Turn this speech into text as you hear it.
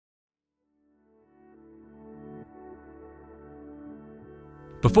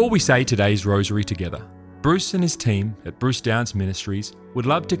Before we say today's Rosary together, Bruce and his team at Bruce Downs Ministries would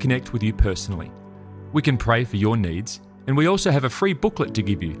love to connect with you personally. We can pray for your needs, and we also have a free booklet to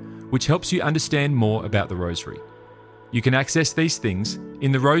give you, which helps you understand more about the Rosary. You can access these things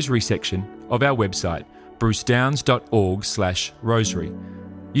in the Rosary section of our website, brucedowns.org/rosary.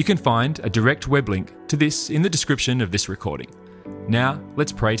 You can find a direct web link to this in the description of this recording. Now,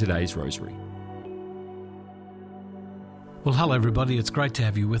 let's pray today's Rosary. Well, hello everybody, it's great to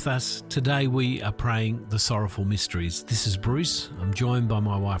have you with us. Today we are praying the Sorrowful Mysteries. This is Bruce, I'm joined by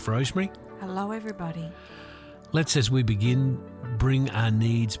my wife Rosemary. Hello everybody. Let's, as we begin, bring our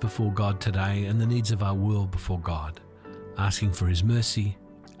needs before God today and the needs of our world before God, asking for His mercy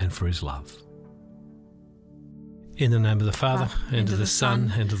and for His love. In the name of the Father, and of the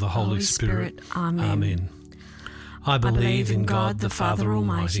Son, and of the Holy Spirit. Amen. I believe in God the Father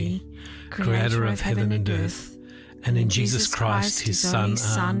Almighty, Creator of heaven and earth, and in Jesus Christ, His only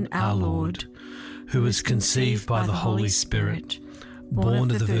Son, our Lord, who was conceived by the Holy Spirit, born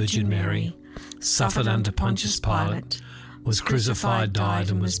of the Virgin Mary, suffered under Pontius Pilate, was crucified,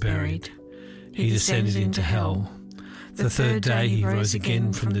 died, and was buried. He descended into hell. The third day He rose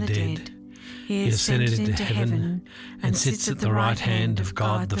again from the dead. He ascended into heaven and sits at the right hand of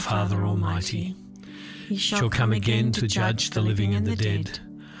God the Father Almighty. He shall come again to judge the living and the dead.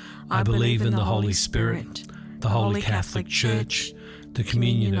 I believe in the Holy Spirit, the Holy Catholic Church, the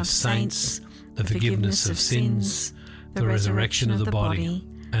communion of saints, the forgiveness of sins, the resurrection of the body,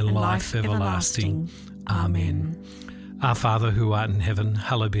 and life everlasting. Amen. Our Father who art in heaven,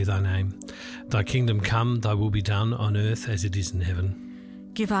 hallowed be thy name. Thy kingdom come, thy will be done on earth as it is in heaven.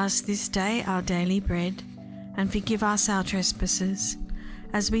 Give us this day our daily bread, and forgive us our trespasses,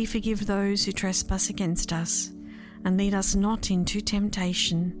 as we forgive those who trespass against us. And lead us not into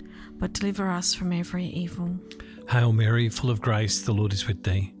temptation, but deliver us from every evil. Hail Mary, full of grace, the Lord is with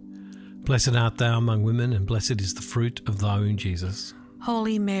thee. Blessed art thou among women, and blessed is the fruit of thy womb, Jesus.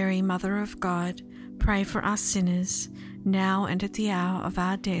 Holy Mary, Mother of God, pray for us sinners, now and at the hour of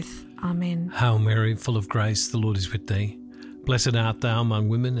our death. Amen. Hail Mary, full of grace, the Lord is with thee. Blessed art thou among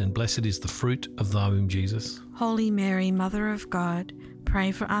women, and blessed is the fruit of thy womb, Jesus. Holy Mary, Mother of God,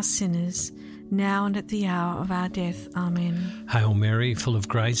 pray for us sinners, now and at the hour of our death. Amen. Hail Mary, full of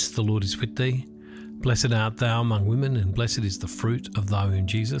grace, the Lord is with thee. Blessed art thou among women, and blessed is the fruit of thy womb,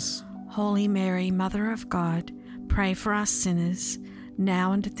 Jesus. Holy Mary, Mother of God, pray for us sinners,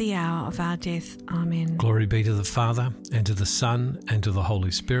 now and at the hour of our death. Amen. Glory be to the Father, and to the Son, and to the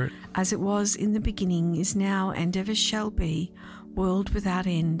Holy Spirit. As it was in the beginning, is now, and ever shall be, world without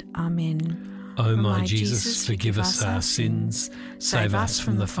end. Amen. O my Jesus, forgive us our sins, save us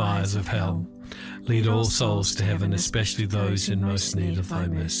from the fires of hell. Lead all souls to heaven, especially those in most need of thy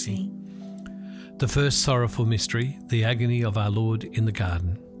mercy. The first sorrowful mystery, the agony of our Lord in the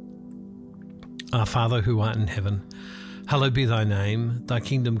garden. Our Father who art in heaven, hallowed be thy name. Thy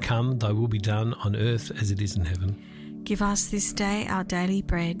kingdom come, thy will be done on earth as it is in heaven. Give us this day our daily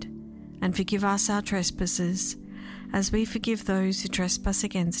bread, and forgive us our trespasses, as we forgive those who trespass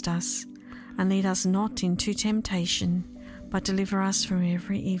against us. And lead us not into temptation, but deliver us from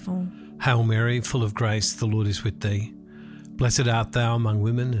every evil. Hail Mary, full of grace, the Lord is with thee. Blessed art thou among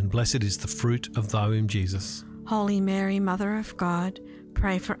women, and blessed is the fruit of thy womb, Jesus. Holy Mary, Mother of God,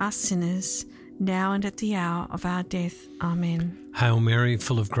 pray for us sinners, now and at the hour of our death. Amen. Hail Mary,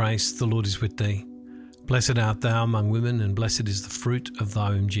 full of grace, the Lord is with thee. Blessed art thou among women, and blessed is the fruit of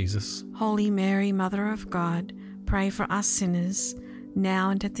thy womb, Jesus. Holy Mary, Mother of God, pray for us sinners, now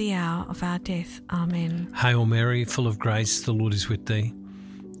and at the hour of our death. Amen. Hail Mary, full of grace, the Lord is with thee.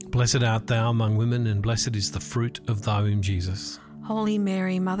 Blessed art thou among women, and blessed is the fruit of thy womb, Jesus. Holy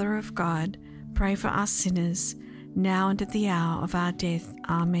Mary, Mother of God, pray for us sinners, now and at the hour of our death.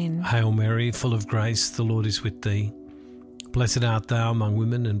 Amen. Hail Mary, full of grace, the Lord is with thee. Blessed art thou among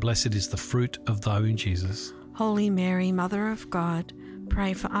women, and blessed is the fruit of thy womb, Jesus. Holy Mary, Mother of God,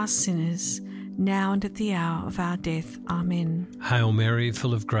 pray for us sinners, now and at the hour of our death. Amen. Hail Mary,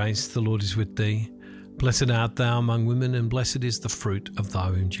 full of grace, the Lord is with thee. Blessed art thou among women, and blessed is the fruit of thy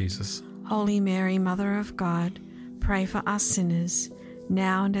womb, Jesus. Holy Mary, Mother of God, pray for us sinners,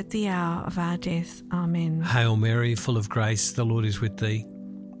 now and at the hour of our death. Amen. Hail Mary, full of grace, the Lord is with thee.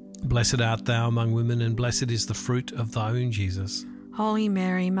 Blessed art thou among women, and blessed is the fruit of thy womb, Jesus. Holy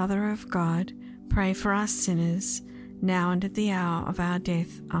Mary, Mother of God, pray for us sinners, now and at the hour of our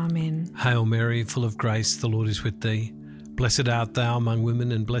death. Amen. Hail Mary, full of grace, the Lord is with thee. Blessed art thou among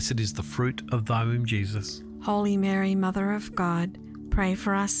women, and blessed is the fruit of thy womb, Jesus. Holy Mary, Mother of God, pray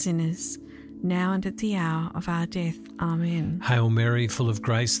for us sinners, now and at the hour of our death. Amen. Hail Mary, full of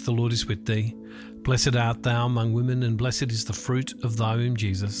grace, the Lord is with thee. Blessed art thou among women, and blessed is the fruit of thy womb,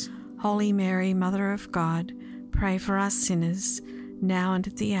 Jesus. Holy Mary, Mother of God, pray for us sinners, now and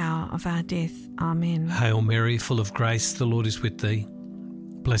at the hour of our death. Amen. Hail Mary, full of grace, the Lord is with thee.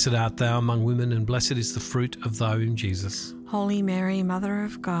 Blessed art thou among women, and blessed is the fruit of thy womb, Jesus. Holy Mary, Mother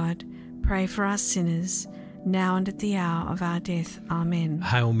of God, pray for us sinners, now and at the hour of our death. Amen.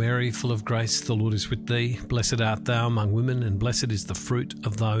 Hail Mary, full of grace, the Lord is with thee. Blessed art thou among women, and blessed is the fruit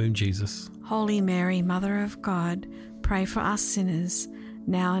of thy womb, Jesus. Holy Mary, Mother of God, pray for us sinners,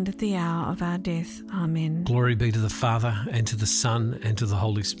 now and at the hour of our death. Amen. Glory be to the Father, and to the Son, and to the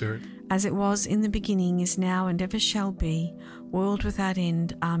Holy Spirit. As it was in the beginning, is now, and ever shall be, world without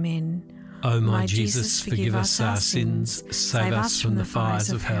end. Amen. O my Jesus, forgive us our sins, save us from the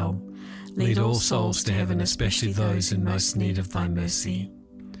fires of hell. Lead all souls to heaven, especially those in most need of thy mercy.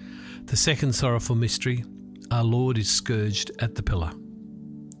 The second sorrowful mystery, our Lord is scourged at the pillar.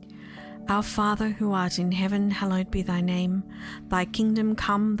 Our Father, who art in heaven, hallowed be thy name. Thy kingdom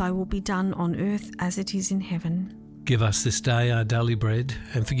come, thy will be done on earth as it is in heaven. Give us this day our daily bread,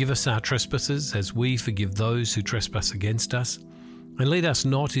 and forgive us our trespasses, as we forgive those who trespass against us. And lead us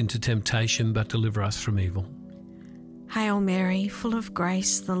not into temptation, but deliver us from evil. Hail Mary, full of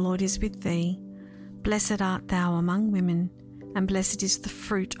grace, the Lord is with thee. Blessed art thou among women, and blessed is the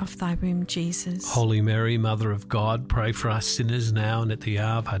fruit of thy womb, Jesus. Holy Mary, Mother of God, pray for us sinners now and at the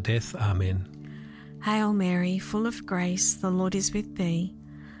hour of our death. Amen. Hail Mary, full of grace, the Lord is with thee.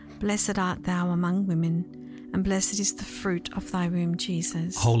 Blessed art thou among women, and blessed is the fruit of thy womb,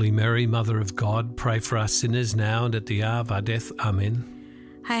 Jesus. Holy Mary, Mother of God, pray for us sinners now and at the hour of our death.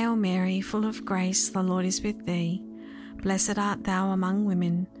 Amen. Hail Mary, full of grace, the Lord is with thee. Blessed art thou among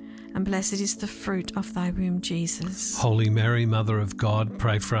women, and blessed is the fruit of thy womb, Jesus. Holy Mary, Mother of God,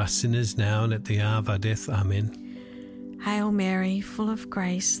 pray for us sinners now and at the hour of our death. Amen. Hail Mary, full of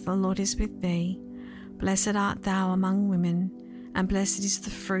grace, the Lord is with thee. Blessed art thou among women, and blessed is the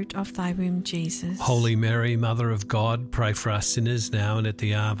fruit of thy womb, Jesus. Holy Mary, Mother of God, pray for us sinners now and at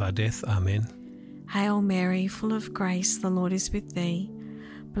the hour of our death. Amen. Hail Mary, full of grace, the Lord is with thee.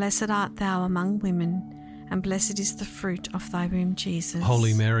 Blessed art thou among women, and blessed is the fruit of thy womb, Jesus.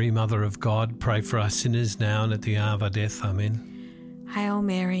 Holy Mary, Mother of God, pray for us sinners now and at the hour of our death. Amen. Hail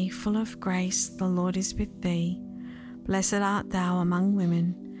Mary, full of grace, the Lord is with thee. Blessed art thou among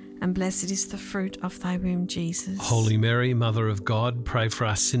women, and blessed is the fruit of thy womb, Jesus. Holy Mary, Mother of God, pray for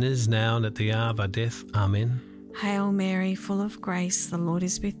us sinners now and at the hour of our death. Amen. Hail Mary, full of grace, the Lord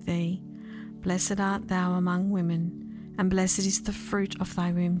is with thee. Blessed art thou among women, and blessed is the fruit of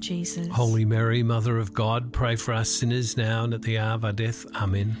thy womb, Jesus. Holy Mary, Mother of God, pray for us sinners now and at the hour of our death.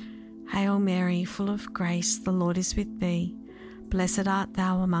 Amen. Hail Mary, full of grace, the Lord is with thee. Blessed art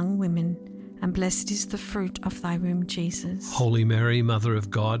thou among women, and blessed is the fruit of thy womb, Jesus. Holy Mary, Mother of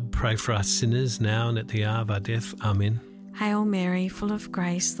God, pray for us sinners now and at the hour of our death. Amen. Hail Mary, full of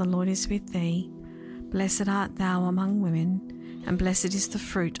grace, the Lord is with thee. Blessed art thou among women, and blessed is the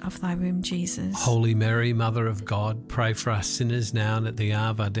fruit of thy womb, Jesus. Holy Mary, Mother of God, pray for us sinners now and at the hour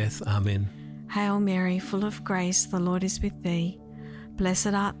of our death. Amen. Hail Mary, full of grace, the Lord is with thee.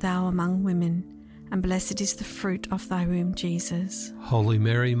 Blessed art thou among women, and blessed is the fruit of thy womb, Jesus. Holy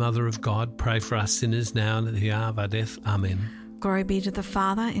Mary, Mother of God, pray for us sinners now and at the hour of our death. Amen. Glory be to the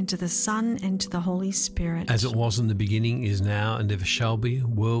Father, and to the Son, and to the Holy Spirit. As it was in the beginning, is now, and ever shall be,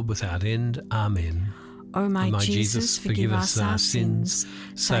 world without end. Amen. O my Jesus, forgive us our sins,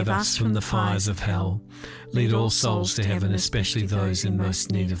 save us from the fires of hell. Lead all souls to heaven, especially those in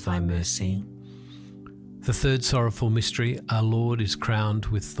most need of thy mercy. The third sorrowful mystery, our Lord is crowned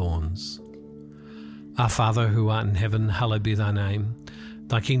with thorns. Our Father, who art in heaven, hallowed be thy name.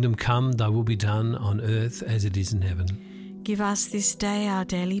 Thy kingdom come, thy will be done on earth as it is in heaven. Give us this day our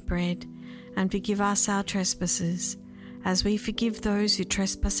daily bread, and forgive us our trespasses, as we forgive those who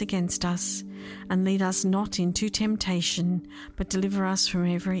trespass against us. And lead us not into temptation, but deliver us from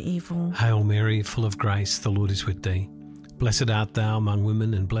every evil. Hail Mary, full of grace, the Lord is with thee. Blessed art thou among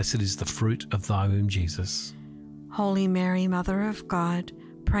women, and blessed is the fruit of thy womb, Jesus. Holy Mary, Mother of God,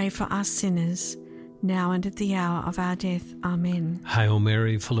 pray for us sinners, now and at the hour of our death. Amen. Hail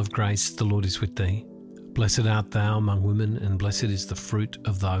Mary, full of grace, the Lord is with thee. Blessed art thou among women, and blessed is the fruit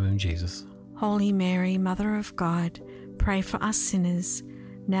of thy womb, Jesus. Holy Mary, Mother of God, pray for us sinners,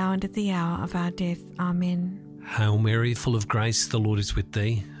 now and at the hour of our death. Amen. Hail Mary, full of grace, the Lord is with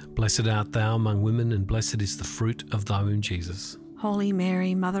thee. Blessed art thou among women, and blessed is the fruit of thy womb, Jesus. Holy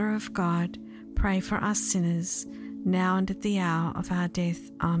Mary, Mother of God, pray for us sinners, now and at the hour of our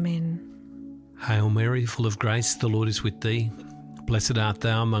death. Amen. Hail Mary, full of grace, the Lord is with thee. Blessed art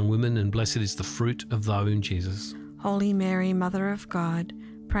thou among women, and blessed is the fruit of thy womb, Jesus. Holy Mary, Mother of God,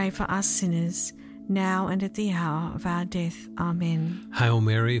 pray for us sinners, now and at the hour of our death. Amen. Hail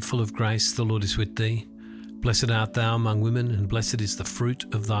Mary, full of grace, the Lord is with thee. Blessed art thou among women, and blessed is the fruit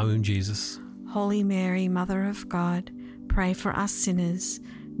of thy womb, Jesus. Holy Mary, Mother of God, pray for us sinners,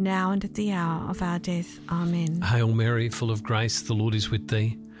 now and at the hour of our death. Amen. Hail Mary, full of grace, the Lord is with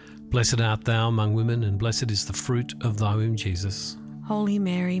thee. Blessed art thou among women, and blessed is the fruit of thy womb, Jesus. Holy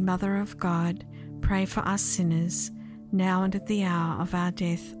Mary, Mother of God, pray for us sinners, now and at the hour of our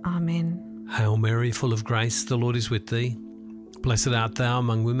death. Amen. Hail Mary, full of grace, the Lord is with thee. Blessed art thou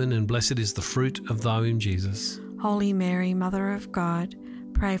among women, and blessed is the fruit of thy womb, Jesus. Holy Mary, Mother of God,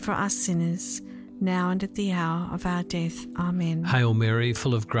 pray for us sinners, now and at the hour of our death. Amen. Hail Mary,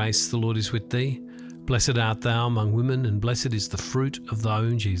 full of grace, the Lord is with thee. Blessed art thou among women, and blessed is the fruit of thy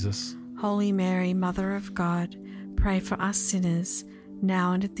womb, Jesus. Holy Mary, Mother of God, pray for us sinners,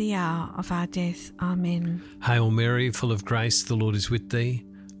 now and at the hour of our death. Amen. Hail Mary, full of grace, the Lord is with thee.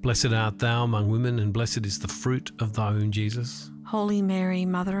 Blessed art thou among women, and blessed is the fruit of thy womb, Jesus. Holy Mary,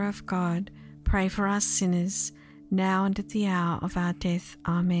 Mother of God, pray for us sinners, now and at the hour of our death.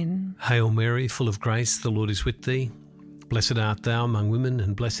 Amen. Hail Mary, full of grace, the Lord is with thee. Blessed art thou among women,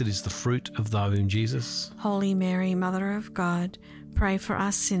 and blessed is the fruit of thy womb, Jesus. Holy Mary, Mother of God, pray for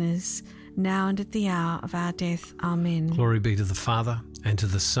us sinners, now and at the hour of our death. Amen. Glory be to the Father, and to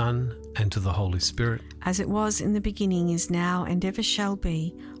the Son, and to the Holy Spirit. As it was in the beginning, is now, and ever shall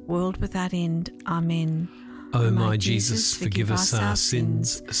be, world without end. Amen. O my Jesus, forgive us our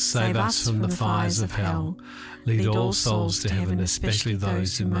sins, save us from the fires of hell. Lead all souls to heaven, especially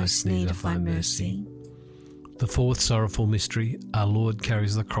those who most need of thy mercy. The fourth sorrowful mystery, our Lord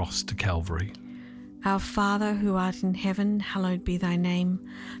carries the cross to Calvary. Our Father, who art in heaven, hallowed be thy name.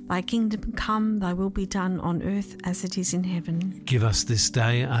 Thy kingdom come, thy will be done on earth as it is in heaven. Give us this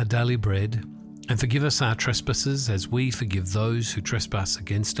day our daily bread, and forgive us our trespasses as we forgive those who trespass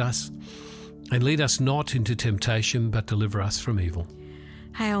against us. And lead us not into temptation, but deliver us from evil.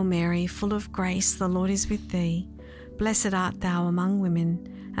 Hail Mary, full of grace, the Lord is with thee. Blessed art thou among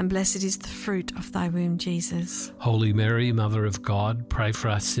women, and blessed is the fruit of thy womb, Jesus. Holy Mary, Mother of God, pray for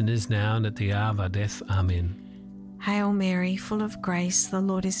us sinners now and at the hour of our death. Amen. Hail Mary, full of grace, the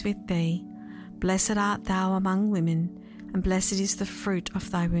Lord is with thee. Blessed art thou among women, and blessed is the fruit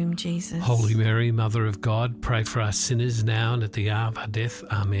of thy womb, Jesus. Holy Mary, Mother of God, pray for us sinners now and at the hour of our death.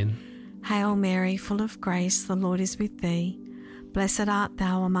 Amen. Hail Mary, full of grace, the Lord is with thee. Blessed art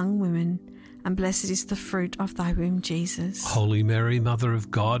thou among women, and blessed is the fruit of thy womb, Jesus. Holy Mary, Mother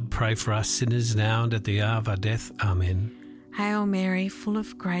of God, pray for us sinners now and at the hour of our death. Amen. Hail Mary, full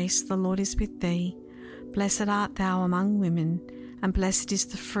of grace, the Lord is with thee. Blessed art thou among women, and blessed is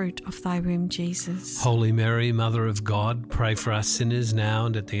the fruit of thy womb, Jesus. Holy Mary, Mother of God, pray for us sinners now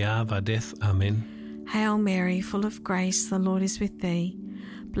and at the hour of our death. Amen. Hail Mary, full of grace, the Lord is with thee.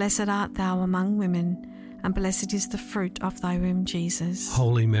 Blessed art thou among women, and blessed is the fruit of thy womb, Jesus.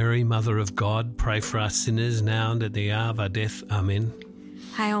 Holy Mary, Mother of God, pray for us sinners now and at the hour of our death. Amen.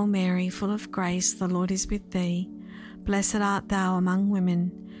 Hail Mary, full of grace, the Lord is with thee. Blessed art thou among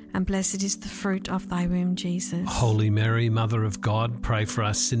women, and blessed is the fruit of thy womb, Jesus. Holy Mary, Mother of God, pray for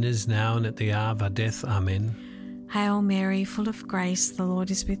us sinners now and at the hour of our death. Amen. Hail Mary, full of grace, the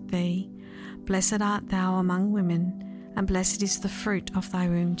Lord is with thee. Blessed art thou among women, and blessed is the fruit of thy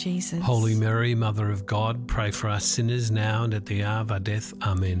womb, Jesus. Holy Mary, Mother of God, pray for us sinners now and at the hour of our death.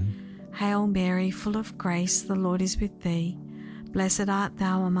 Amen. Hail Mary, full of grace, the Lord is with thee. Blessed art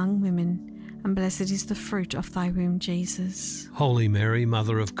thou among women, and blessed is the fruit of thy womb, Jesus. Holy Mary,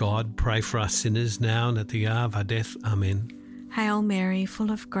 Mother of God, pray for us sinners now and at the hour of our death. Amen. Hail Mary,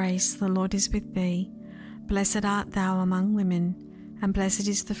 full of grace, the Lord is with thee. Blessed art thou among women, and blessed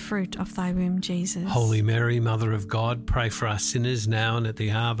is the fruit of thy womb, Jesus. Holy Mary, Mother of God, pray for us sinners now and at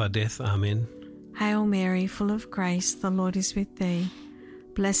the hour of our death. Amen. Hail Mary, full of grace, the Lord is with thee.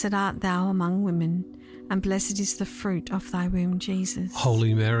 Blessed art thou among women, and blessed is the fruit of thy womb, Jesus.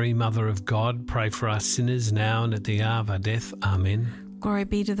 Holy Mary, Mother of God, pray for us sinners now and at the hour of our death. Amen. Glory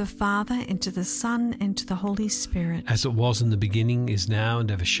be to the Father, and to the Son, and to the Holy Spirit. As it was in the beginning, is now, and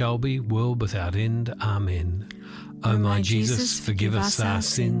ever shall be, world without end. Amen. O my Jesus, forgive us our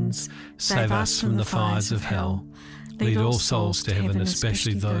sins, save us from the fires of hell. Lead all souls to heaven,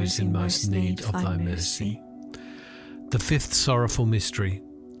 especially those in most need of thy mercy. The fifth sorrowful mystery,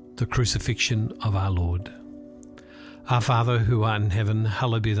 the crucifixion of our Lord. Our Father, who art in heaven,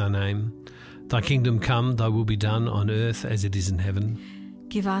 hallowed be thy name. Thy kingdom come, thy will be done on earth as it is in heaven.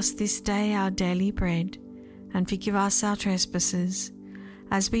 Give us this day our daily bread, and forgive us our trespasses,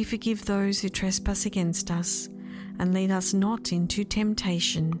 as we forgive those who trespass against us. and lead us not into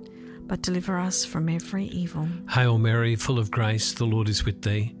temptation, but deliver us from every evil. Hail Mary, full of grace, the Lord is with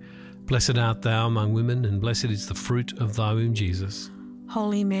thee. Blessed art thou among women, and blessed is the fruit of thy womb, Jesus.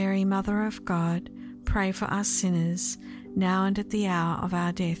 Holy Mary, Mother of God, pray for us sinners, now and at the hour of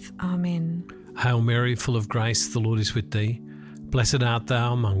our death. Amen. Hail Mary, full of grace, the Lord is with thee. Blessed art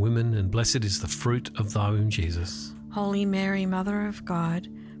thou among women, and blessed is the fruit of thy womb, Jesus. Holy Mary, Mother of God,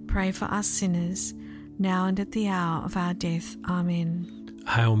 pray for us sinners, now and at the hour of our death. Amen.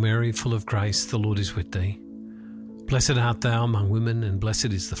 Hail Mary, full of grace, the Lord is with thee. Blessed art thou among women, and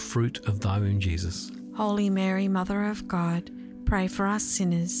blessed is the fruit of thy womb, Jesus. Holy Mary, Mother of God, pray for us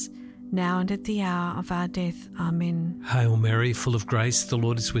sinners, now and at the hour of our death. Amen. Hail Mary, full of grace, the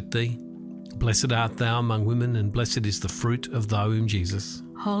Lord is with thee. Blessed art thou among women, and blessed is the fruit of thy womb, Jesus.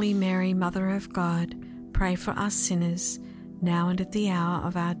 Holy Mary, Mother of God, pray for us sinners, now and at the hour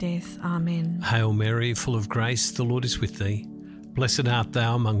of our death. Amen. Hail Mary, full of grace, the Lord is with thee. Blessed art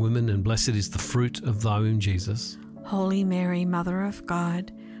thou among women, and blessed is the fruit of thy womb, Jesus. Holy Mary, Mother of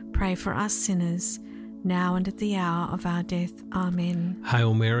God, pray for us sinners, now and at the hour of our death. Amen.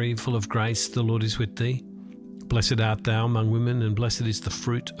 Hail Mary, full of grace, the Lord is with thee. Blessed art thou among women, and blessed is the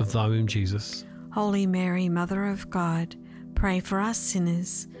fruit of thy womb, Jesus. Holy Mary, Mother of God, pray for us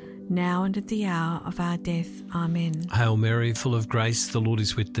sinners, now and at the hour of our death. Amen. Hail Mary, full of grace, the Lord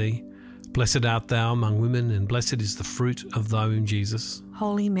is with thee. Blessed art thou among women, and blessed is the fruit of thy womb, Jesus.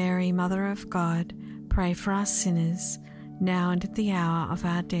 Holy Mary, Mother of God, pray for us sinners, now and at the hour of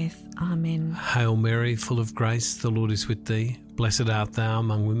our death. Amen. Hail Mary, full of grace, the Lord is with thee. Blessed art thou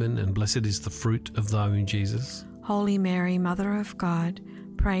among women, and blessed is the fruit of thy womb, Jesus. Holy Mary, Mother of God,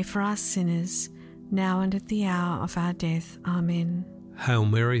 pray for us sinners, now and at the hour of our death. Amen. Hail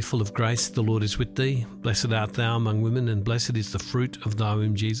Mary, full of grace, the Lord is with thee. Blessed art thou among women, and blessed is the fruit of thy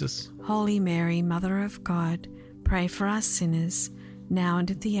womb, Jesus. Holy Mary, Mother of God, pray for us sinners, now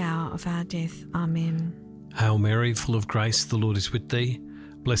and at the hour of our death. Amen. Hail Mary, full of grace, the Lord is with thee.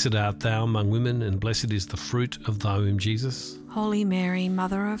 Blessed art thou among women, and blessed is the fruit of thy womb, Jesus. Holy Mary,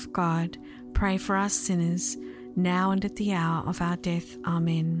 Mother of God, pray for us sinners, now and at the hour of our death.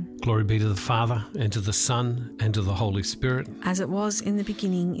 Amen. Glory be to the Father, and to the Son, and to the Holy Spirit. As it was in the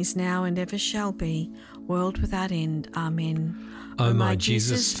beginning, is now, and ever shall be, world without end. Amen. O my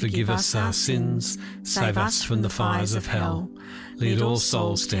Jesus, forgive us our sins, save us from the fires of hell. Lead all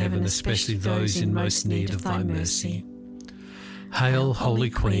souls to heaven, especially those in most need of thy mercy. Hail, Holy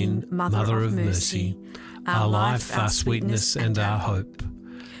Queen, Mother of Mercy, our life, our sweetness, and our hope.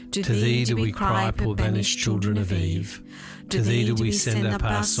 To thee do we cry, poor banished children of Eve. To thee do we send up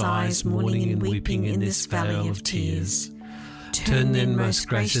our sighs, mourning and weeping in this valley of tears. Turn then, most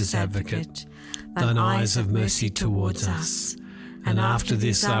gracious Advocate, thine eyes of mercy towards us, and after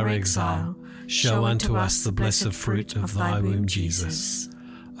this our exile, show unto us the blessed fruit of thy womb, Jesus.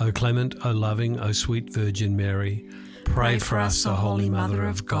 O clement, O loving, O sweet Virgin Mary, pray for us, O Holy Mother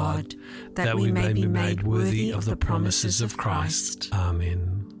of God, that we may be made worthy of the promises of Christ.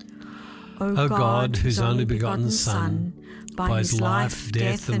 Amen. O God, whose only begotten Son, by his life,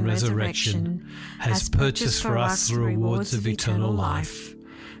 death, and resurrection, has purchased for us the rewards of eternal life,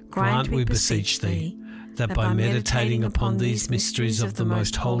 grant, we beseech thee, that by meditating upon these mysteries of the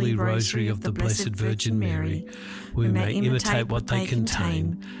most holy Rosary of the Blessed Virgin Mary, we may imitate what they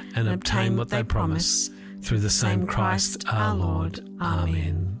contain and obtain what they promise, through the same Christ our Lord.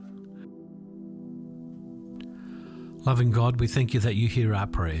 Amen. Loving God, we thank you that you hear our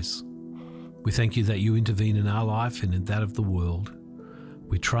prayers. We thank you that you intervene in our life and in that of the world.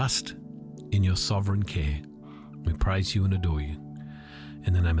 We trust in your sovereign care. We praise you and adore you.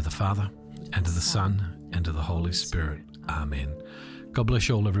 In the name of the Father, and of the Son, and of the Holy Spirit. Amen. God bless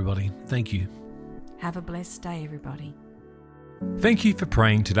you all, everybody. Thank you. Have a blessed day, everybody. Thank you for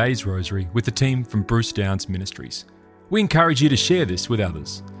praying today's Rosary with the team from Bruce Downs Ministries. We encourage you to share this with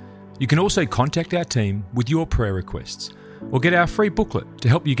others. You can also contact our team with your prayer requests, or get our free booklet to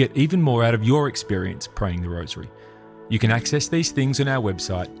help you get even more out of your experience praying the Rosary. You can access these things on our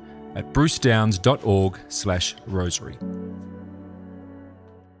website at brucedowns.org/rosary.